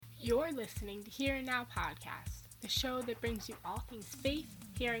You're listening to Here and Now Podcast, the show that brings you all things faith,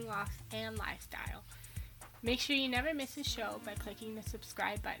 hearing loss, and lifestyle. Make sure you never miss a show by clicking the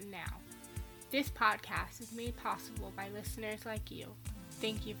subscribe button now. This podcast is made possible by listeners like you.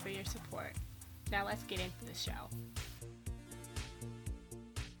 Thank you for your support. Now let's get into the show.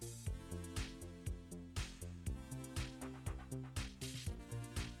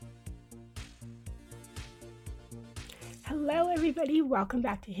 Hello everybody, welcome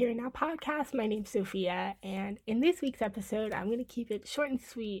back to Here and Now Podcast. My name's Sophia, and in this week's episode, I'm going to keep it short and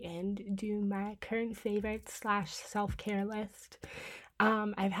sweet and do my current favorites / self-care list.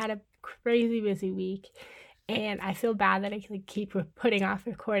 I've had a crazy busy week, and I feel bad that I keep putting off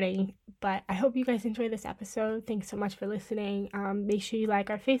recording, but I hope you guys enjoy this episode. Thanks so much for listening. Make sure you like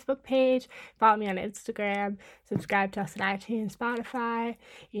our Facebook page, follow me on Instagram, subscribe to us on iTunes, Spotify,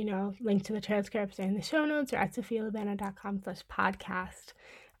 link to the transcripts and the show notes are at sophialabana.com/podcast.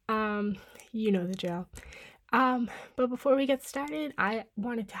 You know the drill. But before we get started, I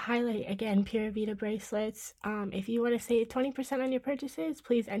wanted to highlight again Pura Vida bracelets. If you want to save 20% on your purchases,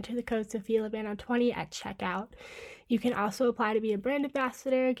 please enter the code SophiaLabana20 at checkout. You can also apply to be a brand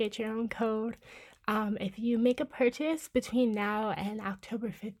ambassador, get your own code. If you make a purchase between now and October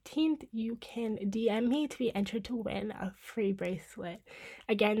 15th, you can DM me to be entered to win a free bracelet.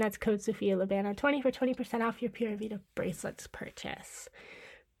 Again, that's code SophiaLabana20 for 20% off your Pura Vida bracelets purchase.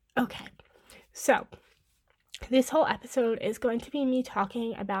 Okay, so this whole episode is going to be me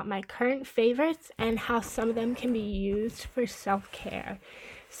talking about my current favorites and how some of them can be used for self-care.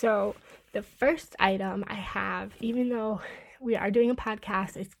 So the first item I have, even though we are doing a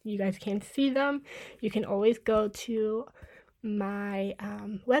podcast, you guys can't see them, you can always go to my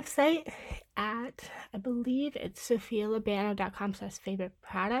website at, I believe it's sophialabana.com/favorite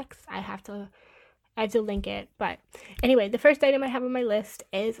products. I have to link it, but anyway, the first item I have on my list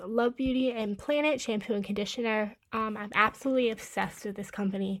is Love Beauty and Planet shampoo and conditioner. I'm absolutely obsessed with this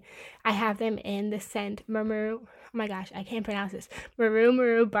company. I have them in the scent Maru. Oh my gosh, I can't pronounce this.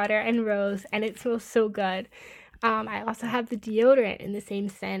 Maru Butter and Rose, and it smells so good. I also have the deodorant in the same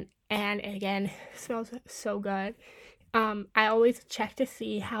scent, and again, smells so good. I always check to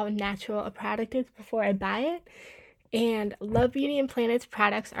see how natural a product is before I buy it. And Love Beauty and Planet's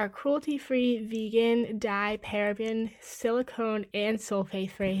products are cruelty-free, vegan, dye, paraben, silicone, and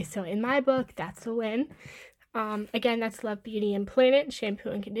sulfate-free. So in my book, that's a win. Again, that's Love Beauty and Planet,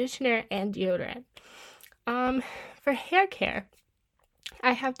 shampoo and conditioner, and deodorant. For hair care,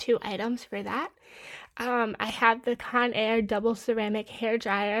 I have two items for that. I have the Conair double ceramic hair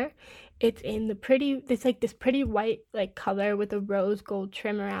dryer. It's in it's like this pretty white color with a rose gold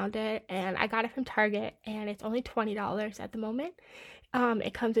trim around it, and I got it from Target, and it's only $20 at the moment.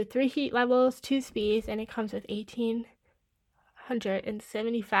 It comes with 3 heat levels, 2 speeds, and it comes with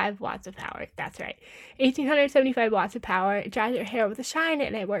 1,875 watts of power. That's right, 1,875 watts of power. It dries your hair with a shine,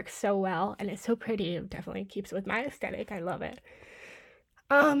 and it works so well, and it's so pretty. It definitely keeps with my aesthetic. I love it.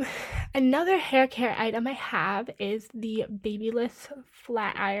 Another hair care item I have is the Babyliss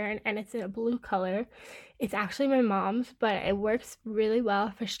flat iron, and it's in a blue color. It's actually my mom's, but it works really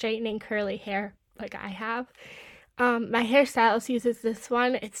well for straightening curly hair like I have. My hairstylist uses this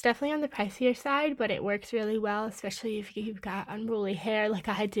one. It's definitely on the pricier side, but it works really well, especially if you've got unruly hair like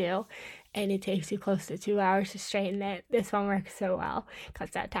I do, and it takes you close to 2 hours to straighten it. This one works so well,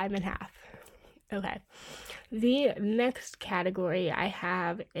 cuts that time in half. Okay, the next category I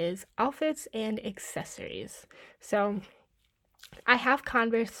have is outfits and accessories. So I have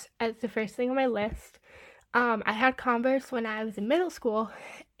Converse as the first thing on my list. I had Converse when I was in middle school,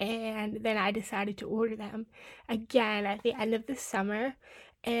 and then I decided to order them again at the end of the summer,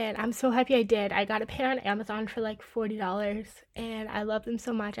 and I'm so happy I did. I got a pair on Amazon for like $40, and I love them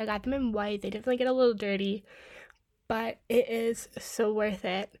so much. I got them in white. They definitely get a little dirty, but it is so worth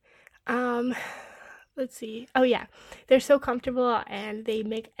it. Let's see. Oh yeah, they're so comfortable, and they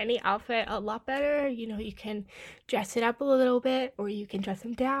make any outfit a lot better. You can dress it up a little bit, or you can dress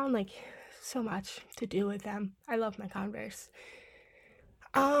them down. So much to do with them. I love my Converse.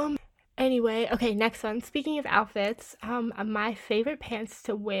 Anyway, okay, next one. Speaking of outfits, my favorite pants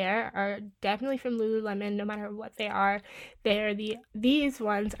to wear are definitely from Lululemon, no matter what they are. These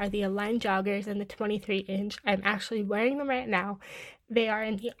ones are the Align joggers in the 23-inch. I'm actually wearing them right now. They are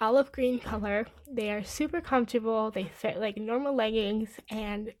in the olive green color. They are super comfortable. They fit like normal leggings,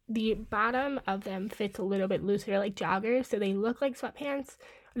 and the bottom of them fits a little bit looser like joggers, so they look like sweatpants.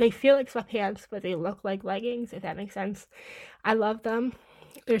 They feel like sweatpants, but they look like leggings, if that makes sense. I love them.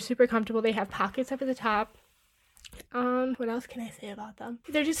 They're super comfortable. They have pockets up at the top. What else can I say about them?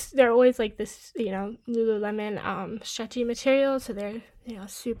 They're always like this, Lululemon stretchy material, so they're,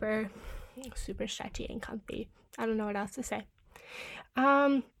 super stretchy and comfy. I don't know what else to say.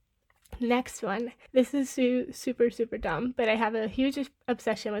 Next one. This is super dumb, but I have a huge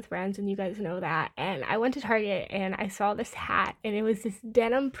obsession with brands, and you guys know that. And I went to Target and I saw this hat, and it was this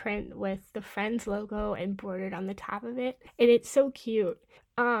denim print with the Friends logo embroidered on the top of it, and it's so cute.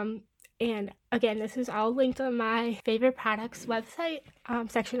 And again, this is all linked on my favorite products website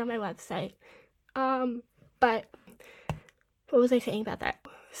section on my website. But what was I saying about that?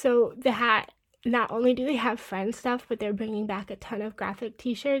 So the hat, not only do they have Friends stuff, but they're bringing back a ton of graphic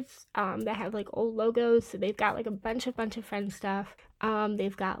t-shirts that have like old logos. So they've got like a bunch of Friends stuff.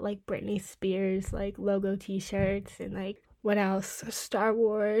 They've got like Britney Spears like logo t-shirts, and like what else? Star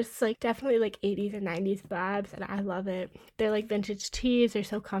Wars, like definitely like 80s and 90s vibes, and I love it. They're like vintage tees, they're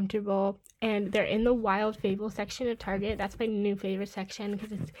so comfortable, and they're in the Wild Fable section of Target. That's my new favorite section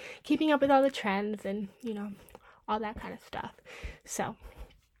because it's keeping up with all the trends and, all that kind of stuff. So,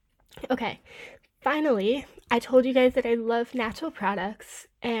 okay, finally, I told you guys that I love natural products,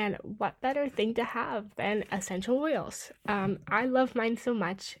 and what better thing to have than essential oils? I love mine so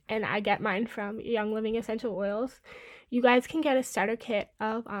much, and I get mine from Young Living Essential Oils. You guys can get a starter kit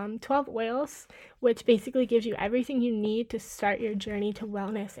of 12 oils, which basically gives you everything you need to start your journey to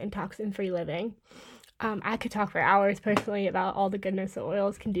wellness and toxin-free living. I could talk for hours personally about all the goodness that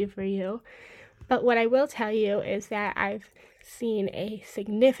oils can do for you. But what I will tell you is that I've seen a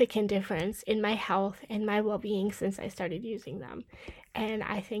significant difference in my health and my well-being since I started using them. And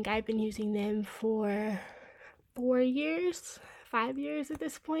I think I've been using them for 5 years at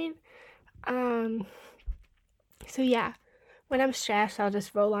this point. So yeah, when I'm stressed, I'll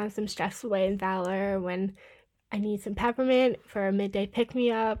just roll on some Stress Away and Valor. When I need some peppermint for a midday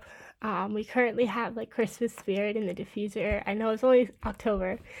pick-me-up. We currently have like Christmas spirit in the diffuser. I know it's only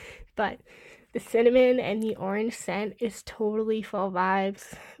October, but the cinnamon and the orange scent is totally full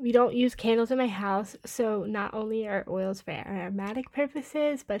vibes. We don't use candles in my house, so not only are oils for aromatic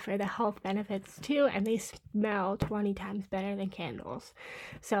purposes, but for the health benefits too, and they smell 20 times better than candles.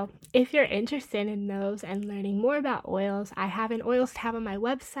 So if you're interested in those and learning more about oils, I have an oils tab on my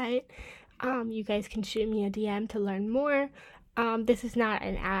website. You guys can shoot me a DM to learn more. This is not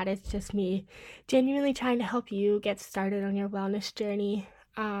an ad, it's just me genuinely trying to help you get started on your wellness journey.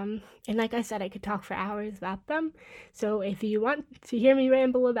 And like I said, I could talk for hours about them. So if you want to hear me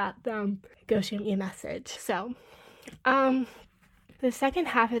ramble about them, go shoot me a message. So, the second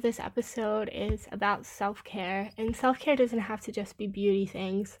half of this episode is about self-care, and self-care doesn't have to just be beauty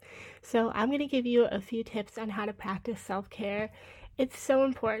things. So I'm going to give you a few tips on how to practice self-care. It's so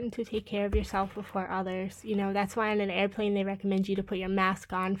important to take care of yourself before others. That's why on an airplane they recommend you to put your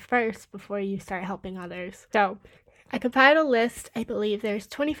mask on first before you start helping others. So I compiled a list. I believe there's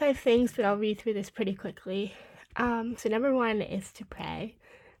 25 things, but I'll read through this pretty quickly. So number 1 is to pray.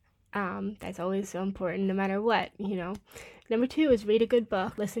 That's always so important no matter what, Number 2 is read a good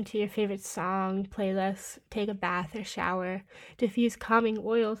book, listen to your favorite song, playlist, take a bath or shower, diffuse calming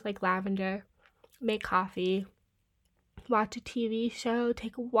oils like lavender, make coffee, watch a TV show,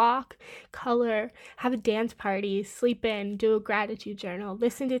 take a walk, color, have a dance party, sleep in, do a gratitude journal,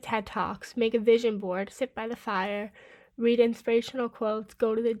 listen to TED Talks, make a vision board, sit by the fire, read inspirational quotes,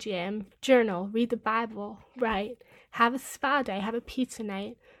 go to the gym, journal, read the Bible, write, have a spa day, have a pizza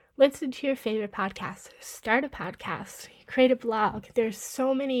night, listen to your favorite podcast, start a podcast, create a blog. There's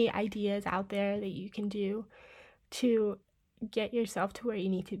so many ideas out there that you can do to get yourself to where you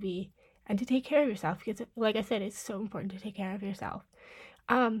need to be and to take care of yourself, because like I said, it's so important to take care of yourself.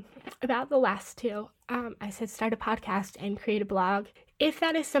 About the last 2, I said start a podcast and create a blog. If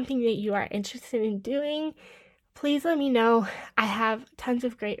that is something that you are interested in doing, please let me know. I have tons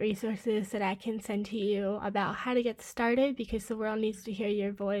of great resources that I can send to you about how to get started, because the world needs to hear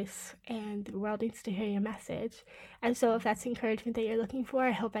your voice and the world needs to hear your message. And so if that's encouragement that you're looking for,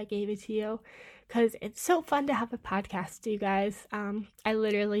 I hope I gave it to you, because it's so fun to have a podcast, you guys. I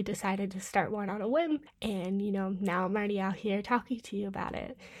literally decided to start one on a whim, and now I'm already out here talking to you about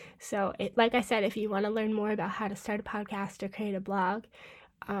it. So like I said, if you want to learn more about how to start a podcast or create a blog,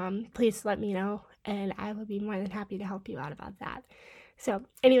 please let me know, and I will be more than happy to help you out about that. So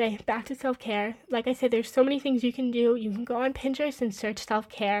anyway, back to self-care. Like I said, there's so many things you can do. You can go on Pinterest and search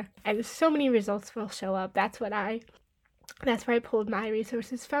self-care, and so many results will show up. That's where I pulled my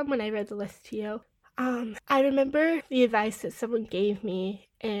resources from when I read the list to you. I remember the advice that someone gave me,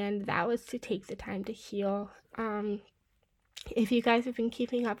 and that was to take the time to heal. If you guys have been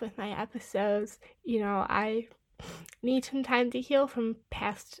keeping up with my episodes, I need some time to heal from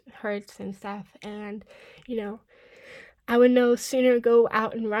past hurts and stuff, and I would no sooner go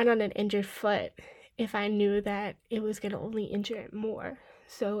out and run on an injured foot if I knew that it was going to only injure it more.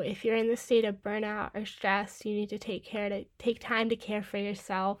 So if you're in the state of burnout or stress, you need to take time to care for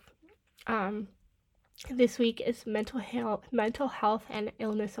yourself. This week is mental health and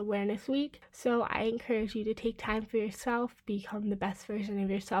illness awareness week. So I encourage you to take time for yourself, become the best version of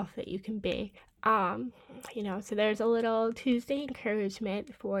yourself that you can be. So there's a little Tuesday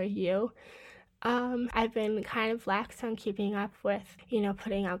encouragement for you. I've been kind of lax on keeping up with,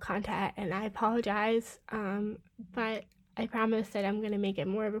 putting out content, and I apologize. But I promise that I'm going to make it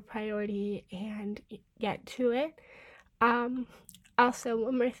more of a priority and get to it. Also,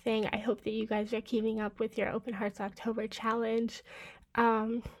 one more thing, I hope that you guys are keeping up with your Open Hearts October challenge.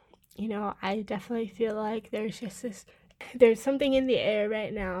 I definitely feel like there's something in the air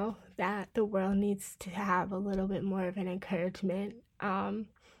right now that the world needs to have a little bit more of an encouragement. And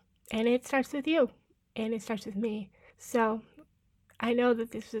it starts with you, and it starts with me. So I know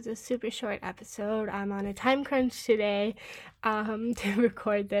that this was a super short episode. I'm on a time crunch today to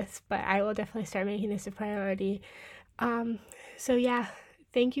record this, but I will definitely start making this a priority. So yeah,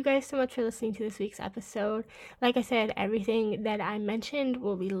 thank you guys so much for listening to this week's episode. Like I said, everything that I mentioned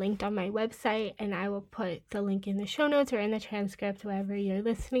will be linked on my website, and I will put the link in the show notes or in the transcript wherever you're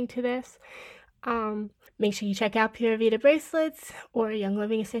listening to this. Make sure you check out Pura Vida bracelets or Young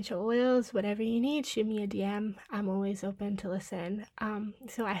Living essential oils. Whatever you need, shoot me a DM. I'm always open to listen.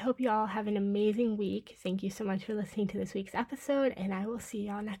 So I hope you all have an amazing week. Thank you so much for listening to this week's episode, and I will see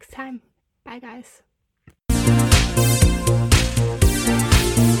y'all next time. Bye, guys.